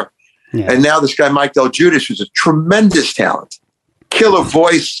shined on her. Yeah. And now this guy, Mike Del Giudice, who's a tremendous talent, killer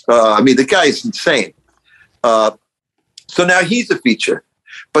voice. I mean, the guy is insane. So now he's a feature.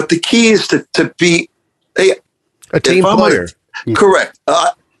 But the key is to be a team player. Correct.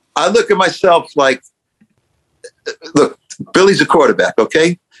 I look at myself like, look, Billy's a quarterback,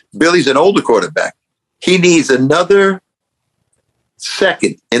 okay? Billy's an older quarterback. He needs another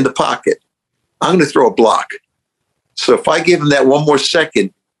second in the pocket. I'm going to throw a block. So if I give him that one more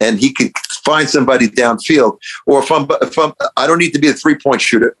second and he can find somebody downfield, or if I'm I don't need to be a 3-point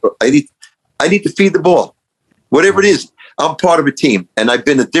shooter. I need to feed the ball. Whatever it is, I'm part of a team, and I've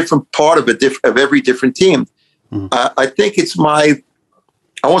been a different part of every different team. I think it's I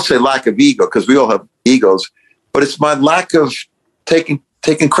won't say lack of ego, because we all have egos, but it's my lack of taking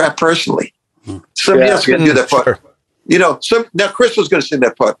crap personally. Somebody else is going to do that part. Sure. You know, now Crystal's going to sing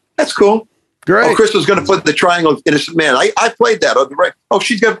that part. That's cool. Great. Oh, Crystal's going to put the triangle of Innocent Man. I played that on the right. Oh,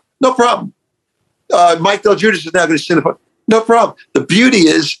 she's got no problem. Mike Del Giudice is now going to sing the part. No problem. The beauty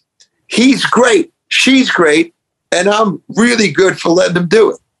is he's great. She's great. And I'm really good for letting them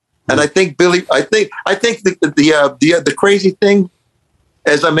do it. And I think Billy, I think the crazy thing,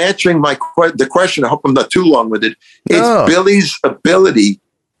 as I'm answering the question, I hope I'm not too long with it. It's Billy's ability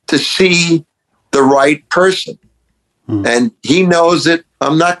to see the right person. And he knows that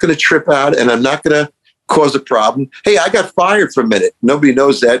I'm not going to trip out and I'm not going to cause a problem. Hey, I got fired for a minute. Nobody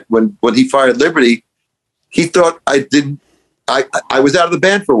knows that. When he fired Liberty, he thought I was out of the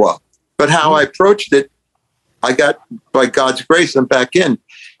band for a while. But how I approached it, I got, by God's grace, I'm back in.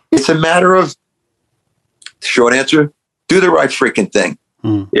 It's a matter of, short answer, do the right freaking thing.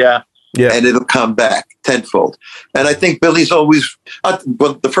 Yeah. And it'll come back tenfold. And I think Billy's always,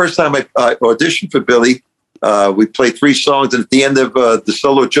 the first time I auditioned for Billy, we played 3 songs, and at the end of the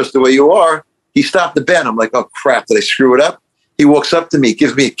solo, Just the Way You Are, he stopped the band. I'm like, oh crap, did I screw it up? He walks up to me,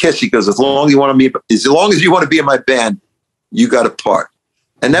 gives me a kiss. He goes, as long as you want to be in my band, you got a part.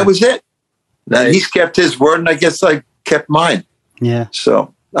 And that was it. Nice. And he's kept his word, and I guess I kept mine. Yeah.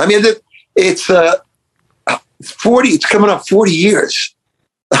 So, I mean, it's 40, it's coming up 40 years.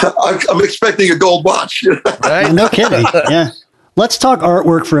 I'm expecting a gold watch. Right? No kidding. Yeah. Let's talk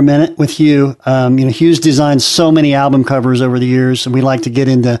artwork for a minute with Hugh. Hugh's designed so many album covers over the years, and we like to get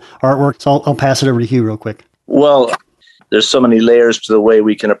into artwork. So I'll pass it over to Hugh real quick. Well, there's so many layers to the way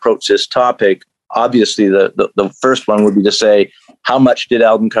we can approach this topic. Obviously, the first one would be to say, how much did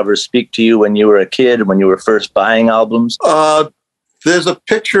album covers speak to you when you were a kid, when you were first buying albums? There's a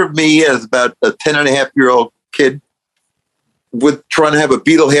picture of me as about a 10-and-a-half-year-old kid with trying to have a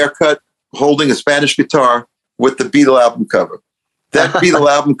Beatle haircut, holding a Spanish guitar with the Beatle album cover. That Beatle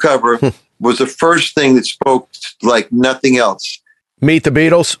album cover was the first thing that spoke like nothing else. Meet the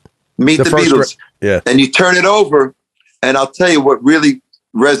Beatles? Meet the Beatles. Yeah. And you turn it over, and I'll tell you what really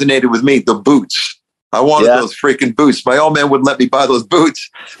resonated with me, the boots. I wanted those freaking boots. My old man wouldn't let me buy those boots.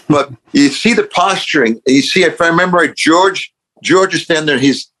 But you see the posturing. And you see, if I remember right, George is standing there.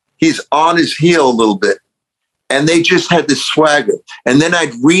 He's on his heel a little bit. And they just had this swagger. And then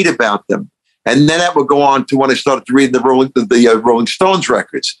I'd read about them. And then that would go on to when I started to read the Rolling Stones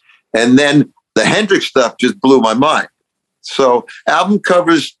records. And then the Hendrix stuff just blew my mind. So album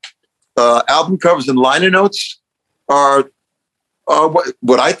covers and liner notes are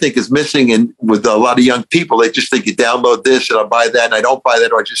what I think is missing with a lot of young people. They just think you download this and I buy that and I don't buy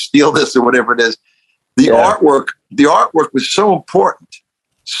that, or I just steal this or whatever it is. The artwork was so important.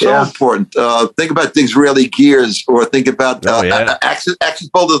 Important. Think about Disraeli Gears, or think about Axis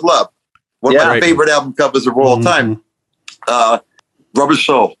Bold as Love. One of my favorite album covers of all time. Rubber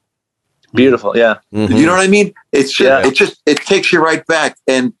Soul. Beautiful, yeah. Mm-hmm. You know what I mean? It's just it takes you right back.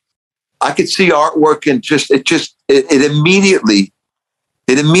 And I could see artwork and it immediately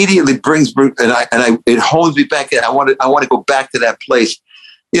brings, and it holds me back. I want to go back to that place.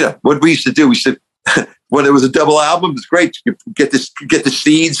 You know what we used to do. We said when it was a double album, it's great. You get the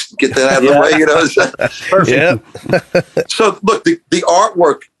seeds, get that out of the way. You know, perfect. So look, the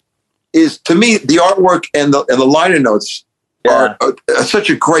artwork is, to me, the artwork and the liner notes are such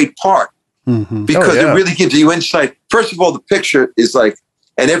a great part because it really gives you insight. First of all, the picture is like,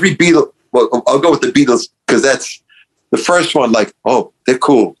 and every Beatle. Well, I'll go with the Beatles because the first one, like, oh, they're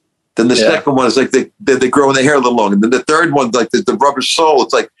cool. Then the second one is like they're growing their hair a little longer. And then the third one's like the Rubber Soul.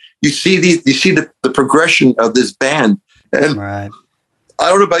 It's like you see the progression of this band. And I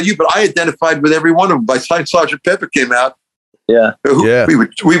don't know about you, but I identified with every one of them. By the time Sgt. Pepper came out, we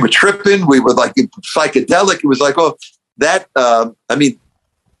were tripping. We were like psychedelic. It was like, oh, that.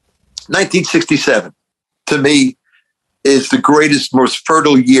 1967 to me is the greatest, most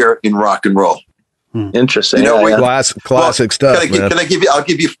fertile year in rock and roll. Interesting. You know, classic stuff. Can I give you? I'll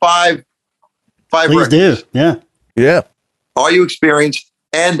give you five Please records. do. Yeah. Are You Experienced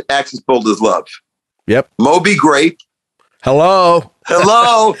and Axis Bold as Love. Yep. Moby Grape. Hello. And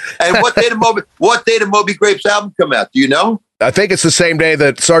what day did Moby Grape's album come out? Do you know? I think it's the same day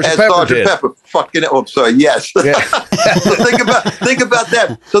that Sgt. Pepper did. Pepper. Fucking. Oh, I'm sorry. Yes. Yeah. So think about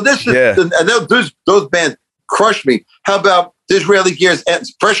that. So this is and those bands crushed me. How about Disraeli Gears? And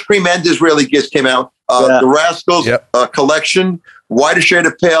Fresh Cream and Disraeli Gears came out. The Rascals Collection, Whiter Shade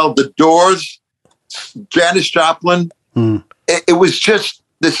of Pale, The Doors, Janis Joplin. It was just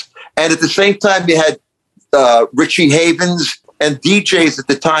this, and at the same time you had Richie Havens, and DJs at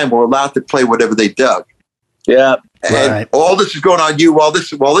the time were allowed to play whatever they dug. Yeah. And all this is going on. While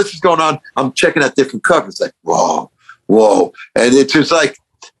this is going on, I'm checking out different covers. Like, whoa. And it's just like,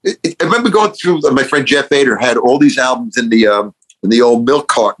 I remember going through, my friend Jeff Ader had all these albums in the old milk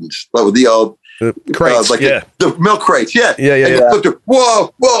cartons, with the old crates, the milk crates. Yeah. And you looked at,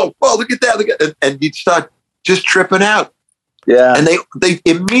 whoa, look at that. And you'd start just tripping out. Yeah. And they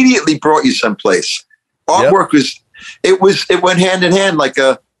immediately brought you someplace. Artwork it went hand in hand. Like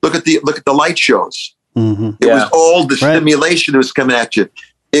look at the light shows. Mm-hmm. It was all the stimulation that was coming at you.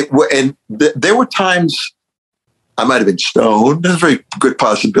 There were times I might have been stoned. That's a very good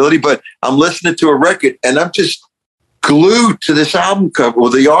possibility, but I'm listening to a record and I'm just glued to this album cover or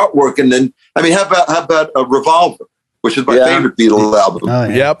the artwork. And then, how about a Revolver, which is my favorite Beatles album? Oh,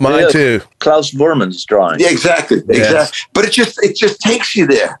 yeah. Yep, mine too. Klaus Bormann's drawing. Yeah, exactly. But it just takes you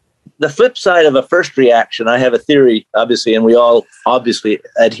there. The flip side of a first reaction, I have a theory, obviously, and we all obviously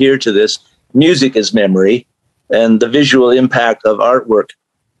adhere to this. Music is memory, and the visual impact of artwork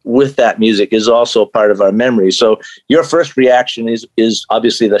with that music is also part of our memory. So your first reaction is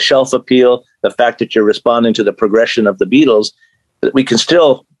obviously the shelf appeal, the fact that you're responding to the progression of the Beatles, that we can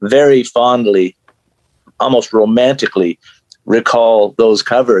still very fondly, almost romantically recall those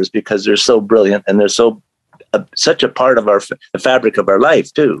covers because they're so brilliant and they're such a part of the fabric of our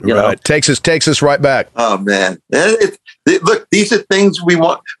life too. You know, it takes us right back. Oh man, look, these are things we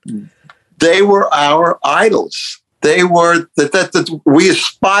want. They were our idols. They were that we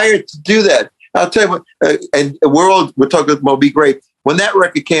aspired to do that. I'll tell you what, and we're talking about Moby Grape. When that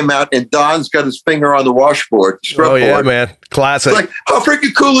record came out and Don's got his finger on the washboard, yeah, man, classic. Like, how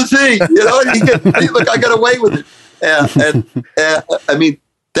freaking cool is he? You know, look, I got away with it. And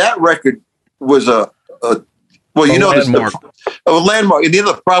that record was a landmark. A landmark. And the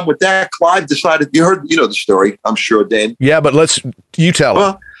other problem with that, Clive decided. You know the story, I'm sure, Dan. Yeah, but you tell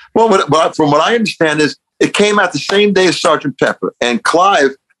it. Well, from what I understand is it came out the same day as Sgt. Pepper, and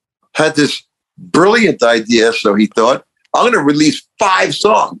Clive had this brilliant idea. So he thought, I'm going to release 5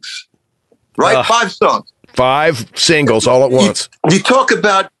 songs, right? 5 songs. 5 singles all at once. You talk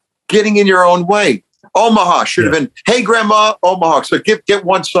about getting in your own way. Omaha should have been, Hey Grandma, Omaha. So get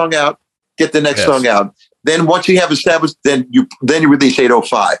one song out, get the next song out. Then once you have established, then you release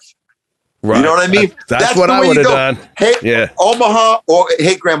 805. Right. You know what I mean? That's what I would have done. Hey, Omaha or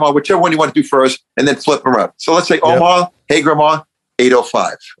Hey Grandma, whichever one you want to do first, and then flip them around. So let's say Omaha, Hey Grandma,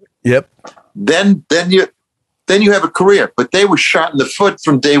 805. Yep. Then you have a career, but they were shot in the foot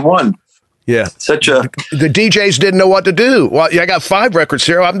from day one. Yeah. The DJs didn't know what to do. Well, I got 5 records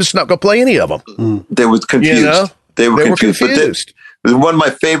here. I'm just not going to play any of them. They were confused. You know? They were confused. It was one of my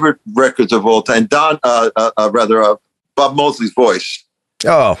favorite records of all time. Bob Mosley's voice.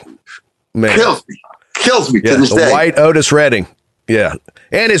 Oh, man. Kills me to this day. White Otis Redding. Yeah.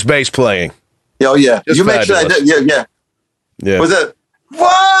 And his bass playing. Oh, yeah. Just you mentioned that. Yeah. Was that?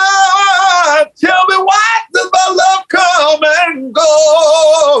 What? Tell me, why does my love come and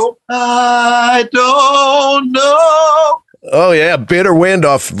go? I don't know. Oh, yeah. Bitter Wind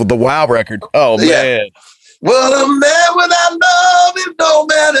off the Wow record. Oh, man. Well, a man without love is no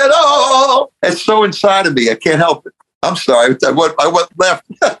man at all. It's so inside of me. I can't help it. I'm sorry. I went left.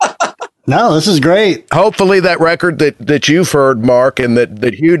 No, this is great. Hopefully that record that you've heard, Mark, and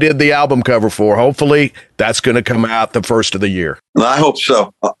that you did the album cover for, hopefully that's going to come out the first of the year. I hope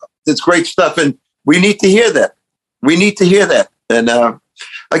so. It's great stuff, and we need to hear that. And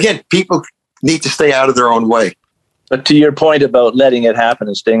again, people need to stay out of their own way. But to your point about letting it happen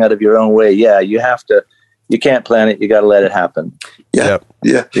and staying out of your own way, you have to you can't plan it. You got to let it happen. Yeah.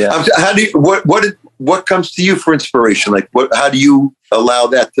 How do you, what comes to you for inspiration? Like how do you allow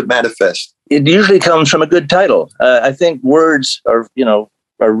that to manifest? It usually comes from a good title. I think words are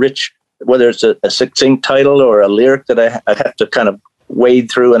rich, whether it's a succinct title or a lyric that I have to kind of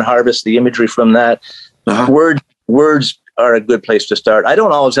wade through and harvest the imagery from that. Uh-huh. Words are a good place to start. I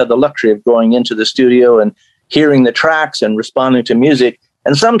don't always have the luxury of going into the studio and hearing the tracks and responding to music.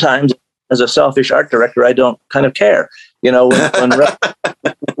 And sometimes, as a selfish art director, I don't kind of care.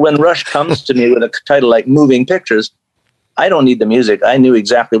 When Rush comes to me with a title like Moving Pictures, I don't need the music. I knew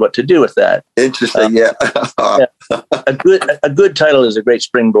exactly what to do with that. Interesting, A good title is a great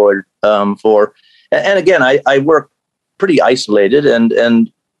springboard for. And again, I work pretty isolated,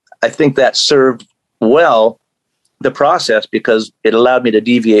 and I think that served well the process because it allowed me to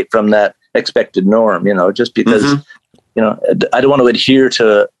deviate from that expected norm. Just because I don't want to adhere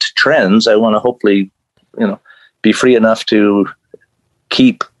to trends. I want to hopefully be free enough to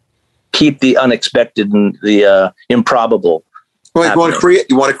keep the unexpected and the improbable. Well, you want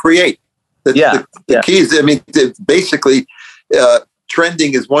to create. The key is, basically,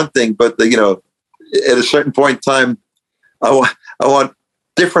 trending is one thing, but at a certain point in time, I want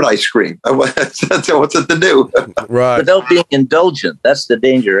different ice cream. What's it to do? Right. Without being indulgent. That's the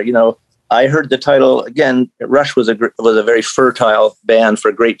danger. I heard the title again. Rush was a very fertile band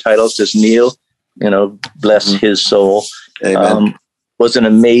for great titles. This Neil, bless his soul. Was an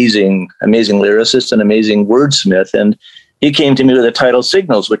amazing lyricist, an amazing wordsmith. And he came to me with the title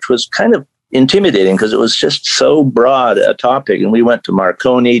Signals, which was kind of intimidating because it was just so broad a topic. And we went to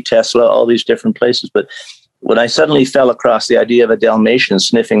Marconi, Tesla, all these different places. But when I suddenly fell across the idea of a Dalmatian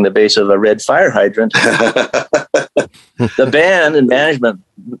sniffing the base of a red fire hydrant, the band and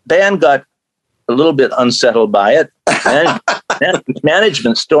band got a little bit unsettled by it.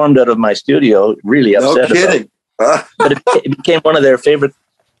 Management stormed out of my studio, really upset. No kidding. But it became one of their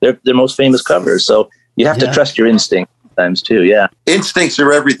most famous covers. So you have to trust your instinct sometimes too. Yeah. Instincts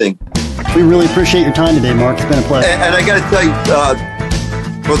are everything. We really appreciate your time today, Mark. It's been a pleasure. And I got to tell you,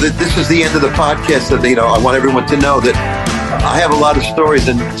 this is the end of the podcast. And, I want everyone to know that I have a lot of stories,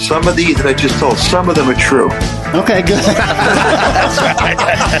 and some of these that I just told, some of them are true. Okay, good. That's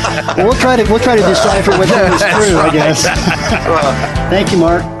right. Well, we'll try to decipher what is true, I guess. Thank you,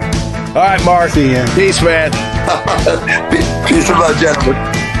 Mark. All right, Mark. See ya. Peace, man. Peace and love, gentlemen.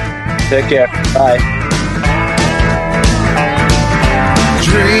 Take care. Bye.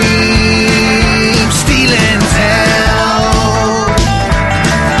 Dream stealing hell.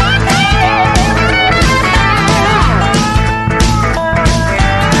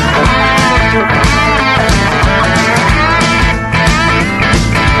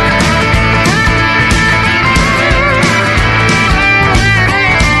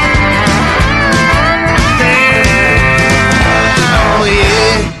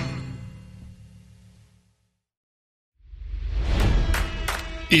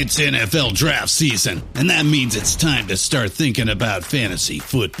 It's NFL draft season, and that means it's time to start thinking about fantasy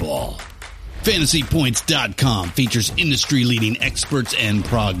football. FantasyPoints.com features industry-leading experts and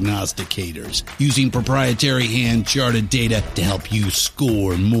prognosticators using proprietary hand-charted data to help you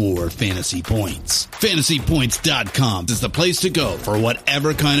score more fantasy points. FantasyPoints.com is the place to go for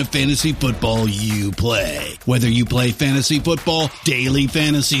whatever kind of fantasy football you play. Whether you play fantasy football, daily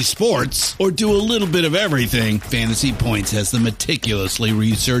fantasy sports, or do a little bit of everything, Fantasy Points has the meticulously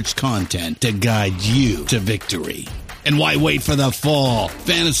researched content to guide you to victory. And why wait for the fall?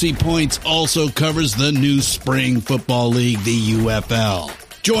 Fantasy Points also covers the new spring football league, the UFL.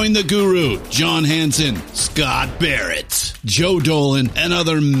 Join the guru, John Hansen, Scott Barrett, Joe Dolan, and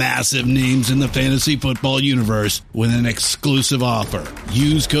other massive names in the fantasy football universe with an exclusive offer.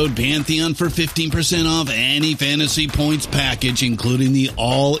 Use code Pantheon for 15% off any Fantasy Points package, including the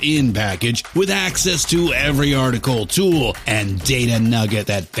all-in package, with access to every article, tool, and data nugget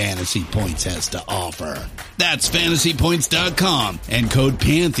that Fantasy Points has to offer. That's FantasyPoints.com and code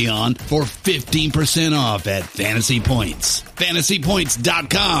Pantheon for 15% off at Fantasy Points.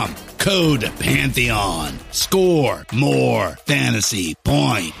 FantasyPoints.com, code Pantheon. Score more fantasy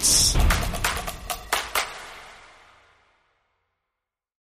points.